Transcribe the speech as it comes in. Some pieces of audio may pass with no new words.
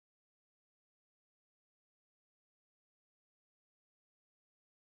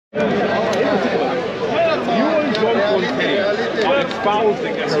Are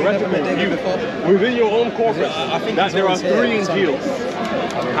espousing a heretical view within your own corpus that there are 3 injils.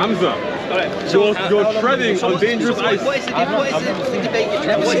 Hamza, you're treading on dangerous ice. What is the debate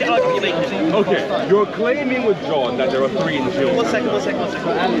you're making? Okay, you're claiming with John that there are 3 injils. One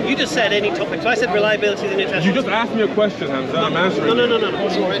second. You just said any topic, so I said reliability of the New Testament. You just asked me a question, Hamza, I'm answering. No.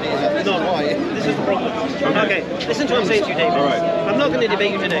 This is the problem. Okay, listen to what I'm saying to you, David. All right. I'm not going to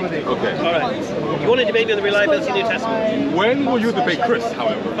debate you today. Okay. All right. You want to debate me on the reliability of the New Testament? When will you debate Chris,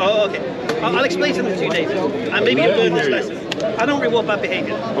 however? Oh, okay. I'll explain something to you, David. And maybe you'll learn this lesson. I don't reward bad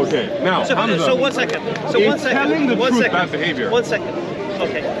behavior. Okay, now, Hamza, so 1 second. telling the truth bad behavior? 1 second.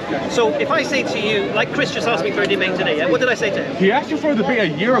 Okay. So if I say to you, like Chris just asked me for a debate today, yeah? What did I say to him? He asked you for a debate a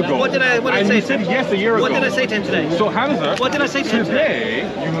year ago. What did I say you to said him? yes a year ago. What did I say to him today? So Hamza, what did I say to him today?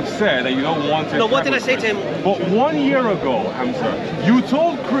 You have said that you don't want to. No, what did I say to him? But 1 year ago, Hamza, you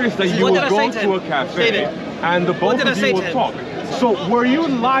told Chris that you would go to a cafe David, and the both of you would talk. So were you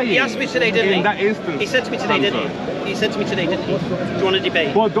lying? He asked me today, didn't he? In that instance, he said to me today, Hamza. didn't he? He said to me today, didn't he? Do you want to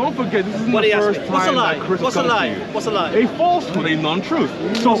debate? But don't forget, this isn't the first time that Chris What's a lie? What's a lie? A falsehood, a non-truth.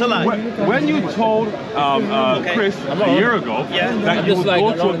 So What's a lie? When you told Chris a year ago that you would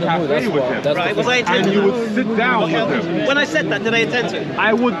go to a cafe with him, right? Was I intended and you would sit down with him. When I said that, did I intend to?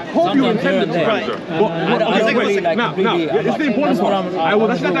 I would hope you intended to, right? Now, it's the important part. I will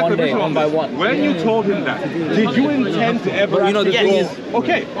let's get back to the one by one. When you told him that, did you intend to ever? Yes.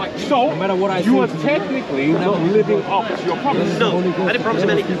 Okay, so you are technically not living up to your promise. No, I didn't promise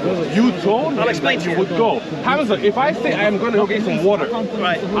him anything. You told I'll explain that to you you. would go. Hamza, if I say I am going to go get some water,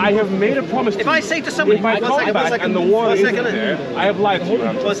 right? I have made a promise. If I say to somebody, if I come back and the water isn't there, I have lied to you.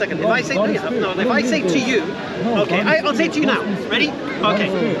 1 second. If I say if I say to you, okay, I'll say to you now. Ready? Okay.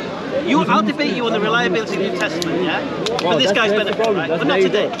 I'll debate you on the reliability of the New Testament, yeah? For this guy's benefit, right? But not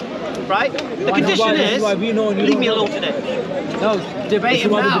today. Right? The condition is, leave me alone today. No, debate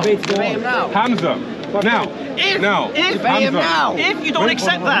him now. Debate him now. Hamza, now. If you don't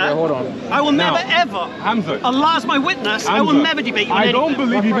accept that, I will never ever, Hamza, Allah's my witness, I will never debate you. I don't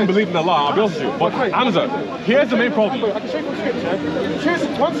believe you even believe in Allah, I'll be honest with you. But Hamza, here's the main problem. I can show you from scripture.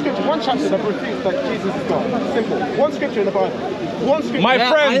 Choose one scripture, one chapter that refutes that Jesus is God. Simple. One scripture in the Bible. One scripture. My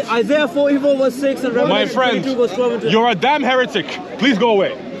friend, Isaiah 44 verse 6 and Revelation 22 verse 12. You're a damn heretic. Please go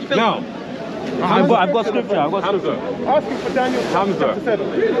away. Now. I've got scripture. Hamza. Asking for Daniel chapter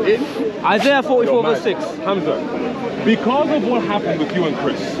 7. Isaiah 44 verse 6. Hamza, because of what happened with you and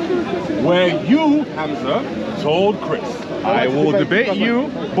Chris, where you, Hamza, told Chris, I will debate you,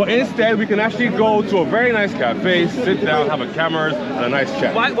 but instead we can actually go to a very nice cafe, sit down, have a cameras, and a nice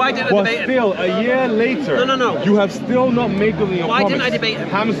chat. Why did I debate him? But still, a year later, No. you have still not made good on your promise. Why didn't I debate him?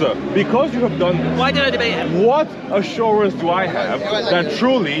 Hamza, because you have done this. Why did I debate him? What assurance do I have that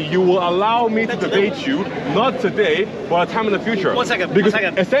truly you will allow me to debate you, not today, but a time in the future? 1 second. Because 1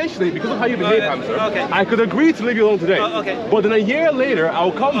 second. essentially, because of how you behave, Hamza, okay. I could agree to leave you alone today. Okay. But then a year later,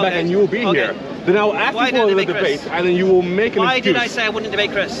 I'll come back and you will be here. Then I'll ask you for the debate, and then you will make an excuse. Why did I say I wouldn't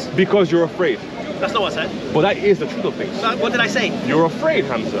debate Chris? Because you're afraid. That's not what I said. But that is the truth of things. What did I say? You're afraid,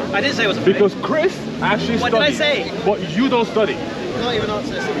 Hamza. I didn't say I was afraid. Because Chris actually studies. What did I say? But you don't study. Not even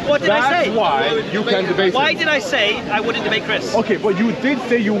answer this. What did I say? That's why you can debate Why him. did I say I wouldn't debate Chris? Okay, but you did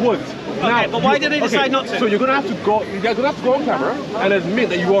say you would. Okay, but why did I decide not to? So you're gonna have to go. You're gonna have to go on camera and admit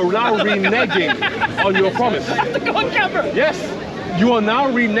that you are now reneging on your promise. I have to go on camera. Yes, you are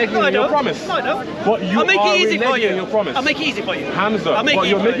now reneging on your promise. No, I don't. But you I'll make are it easy for reneging you. on your promise. I'll make it easy for you. Hamza, I'll make but it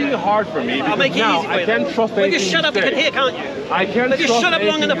you're easy for making you. it hard for me because I'll make it now easy for I you. can't trust anything Well, just shut up. You can hear, can't you? I can't But just trust shut up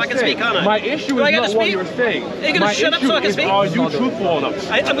long anything enough. you I can say. speak, can't I? My issue Do I is get to not what speak? you're saying. Are you gonna My shut up issue so I can is, speak? are you truthful enough?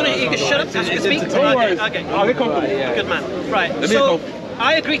 You can shut up so I can speak. No worries. Okay. I'll get comfortable. Good man. Right. So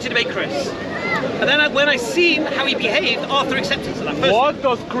I agreed to debate Chris. And then when I seen how he behaved after acceptance of that first. What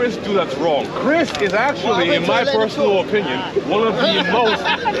does Chris do that's wrong? Chris is actually, in my personal opinion, one of the most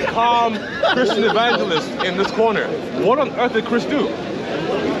calm Christian evangelists in this corner. What on earth did Chris do?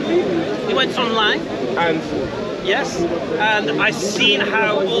 He went online. And yes, and I seen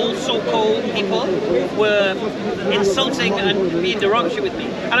how all so-called people were insulting and being derogatory with me.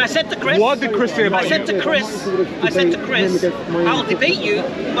 And I said to Chris, what did Chris say about you? I said to Chris, I'll debate you,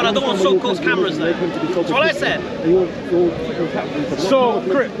 but I don't want so-called cameras there. That's what I said. So,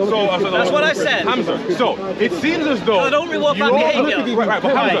 Chris, that's what I said. Hamza, so it seems as though I don't reward bad behavior. Right,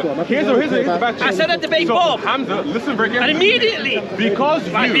 but Hamza, here's the back. I said I'd debate so, Bob. Hamza, listen very carefully. And immediately, because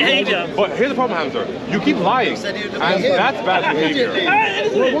bad behavior. But here's the problem, Hamza. You keep lying. And that's bad behavior.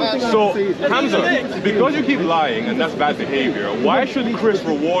 So, Hamza, because you keep lying and that's bad behavior, why should Chris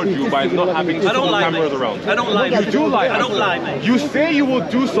reward you by not having cameras around? I don't lie. You do lie. I don't lie, mate. You say you will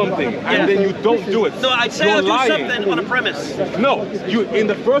do something and then you don't do it. No, I'd say I'll do something on a premise. No, you in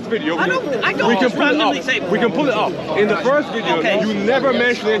the first video. I don't we can just pull it randomly up. say. We can pull it up. In the first video, you never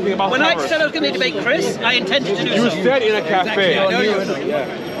mentioned anything about when cameras. I said I was going to debate Chris, I intended to do You so. said in a cafe.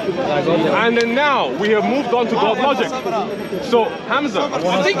 And then now we have moved on to God Logic. So Hamza,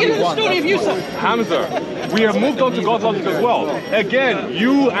 I'm thinking of the story of Yusuf. Hamza, we have moved on to God Logic as well. Again,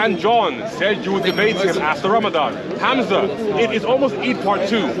 you and John said you would debate him after Ramadan. Hamza, it is almost Eid Part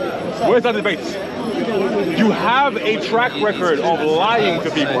 2. Where's that debate? You have a track record of lying to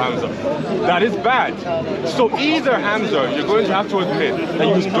people, Hamza. That is bad. So either, Hamza, you're going to have to admit that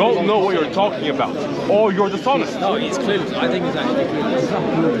you don't know what you're talking about, or you're dishonest. No, he's clueless. I think he's actually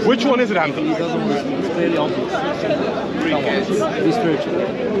clueless. Which one is it, Hamza? He doesn't listen. It's clearly obvious. He's spiritual.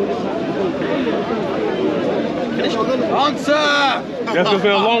 Answer! Yes, there's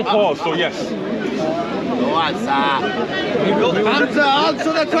been a long pause, so yes. No answer. Hamza,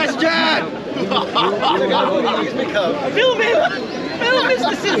 answer the question! Film him! Film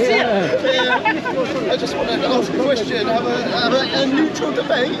Mr. Sincere! I just want to ask a question, have a neutral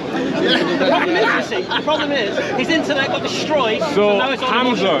debate. The problem is, his internet got destroyed. So, now it's on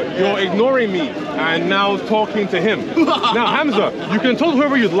Hamza, you're ignoring me and now talking to him. Now, Hamza, you can talk to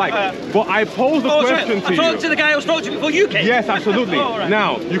whoever you'd like, but I posed a question to I you. talked to the guy I was talking to before you came. Yes, absolutely. Right.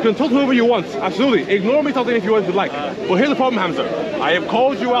 Now, you can talk to whoever you want, absolutely. Ignore me talking if you like. But here's the problem, Hamza. I have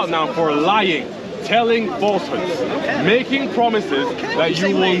called you out now for lying, telling falsehoods, making promises that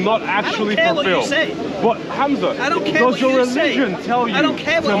you will not actually fulfill. But Hamza, does your religion tell you to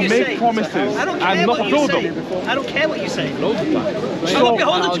make promises and not fulfill them? I don't care what you say. So I'm not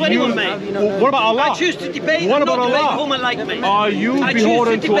beholden to anyone, mate. What about Allah? I choose to debate What and about not debate Allah? whom I like, mate. Are you I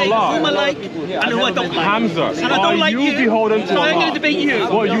beholden choose to to debate Allah? whom I like and who I don't like. Hamza, and I don't like you, beholden to so I'm Allah? going to debate you.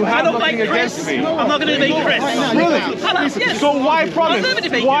 Well, you have I don't like nothing Chris. against me. I'm not going to debate Chris. Really? Yes. So why promise? I'll never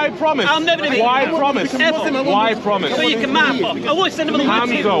debate Why you. promise? I'll never debate Why you. promise? Ever. Why promise? So you can map up. I won't send him a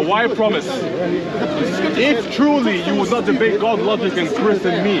Hamza, why promise? If truly you would not debate God, Logic, and Chris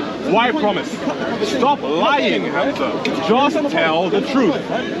and me, why promise? Stop lying, Hamza. Just tell the truth.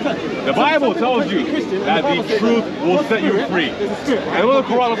 The Bible tells you that the truth will set you free. I know the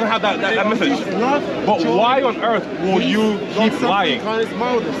Quran doesn't have that message. But why on earth will you keep lying?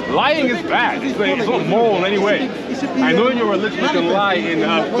 Lying is bad. It's not moral in any way. I know in your religion you can lie in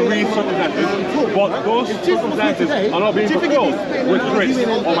 3 circumstances, but those circumstances are not being fulfilled with Chris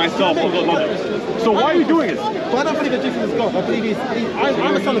or myself or God Logic. So why are you doing it? But I don't believe that Jesus is God. I believe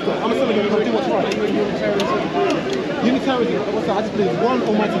I'm a son of God. I'm a son of God. I do what's right. Unitarianism, I just believe one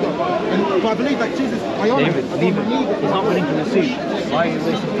Almighty God. But I believe that Jesus, I honor him. Leave it. He's not willing to receive. Why are you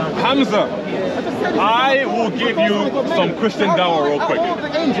wasting time? Hamza, I will give you some Christian dawah real quick.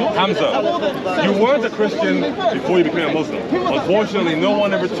 Hamza, you weren't a Christian before you became a Muslim. Unfortunately, no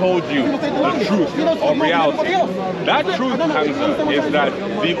one ever told you the truth of reality. That truth, Hamza, is that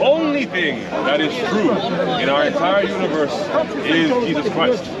the only thing that is true in our entire universe is Jesus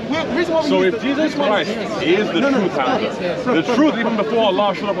Christ. So if Jesus Christ is the truth, Hamza, the truth even before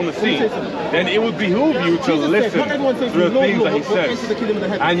Allah showed up on the scene, then it would behoove you to listen to the things that he says.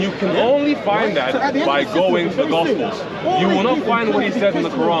 And you can only find that by going to the Gospels. You will not find what he says in the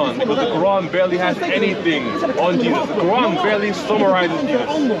Quran, because the Quran barely has anything on Jesus. The Quran barely summarizes Jesus.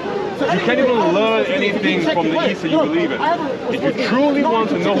 You can't even learn anything from the Isa you believe in. If you truly want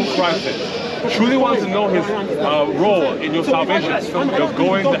to know who Christ is, truly want to know his role in your salvation, you're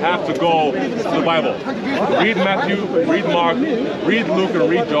going to have to go to the Bible. Read Matthew, read Mark, read Luke, and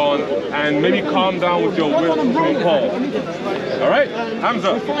read John, and maybe calm down with your wisdom from Paul. Alright?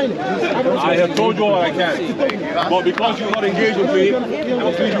 Hamza, I have told you all I can. But because you're not engaged with me, I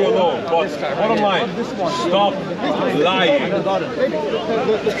must leave you alone. But bottom line, stop lying.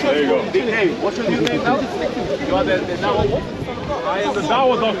 There you go. Hey, what's your new name now? You are the Dawah? I am the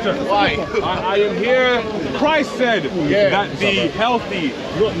Dawah doctor. Why? I am here. Christ said that the healthy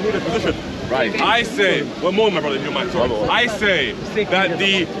do not need a physician. Right. I say, one more, my brother, if you don't mind. Sorry. I say that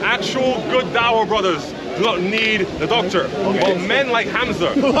the actual good Dawah brothers do not need the doctor. But men like Hamza,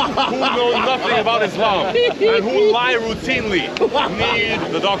 who know nothing about Islam and who lie routinely,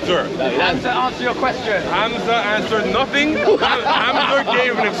 need the doctor. Hamza, answer your question. Hamza answered nothing. Hamza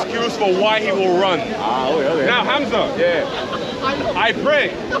gave an excuse for why he will run. Now, Hamza, I pray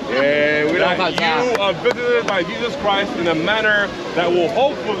that you are visited by Jesus Christ in a manner that will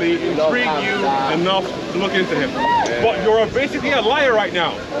hopefully intrigue you enough to look into him. But you're basically a liar right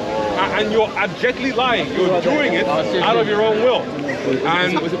now. and you're abjectly lying. You're doing it out of your own will.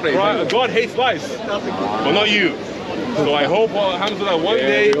 And God hates lies, but not you. So I hope, Hamza, that one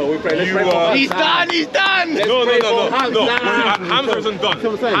day you... He's done! He's done! No. Hamza isn't done.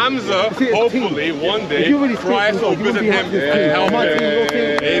 Hamza, hopefully, one day, tries to visit him and help him.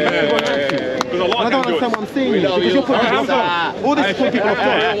 Amen. There's a lot I don't understand what I'm saying. Because you're putting Hamza. All this is putting people off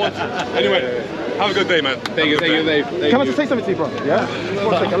guard. Anyway, have a good day, man. Thank you, Dave. Can I just say something to you, bro? Yeah?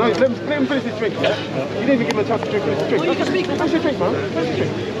 1 second. Let him finish his drink, yeah? You didn't even give him a chance to finish his drink. Well, you can speak. Finish your drink, man. Finish your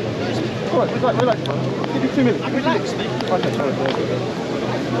drink. Alright, relax, man. Give you 2 minutes. Relax, mate. Okay, sorry.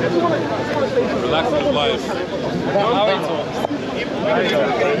 Relax in his life.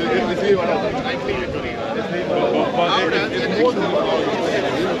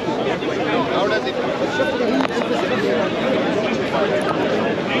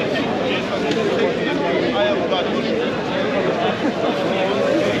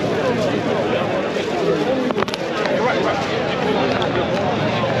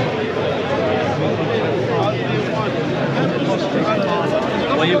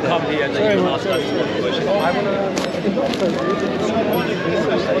 Well, you come here and then you ask us questions.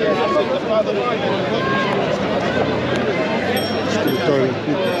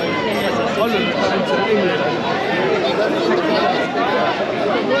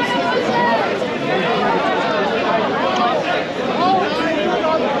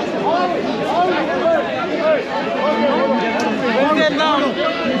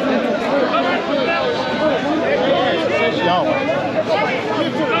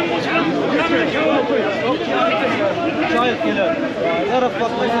 Child killer. What the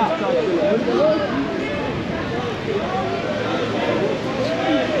fuck was this?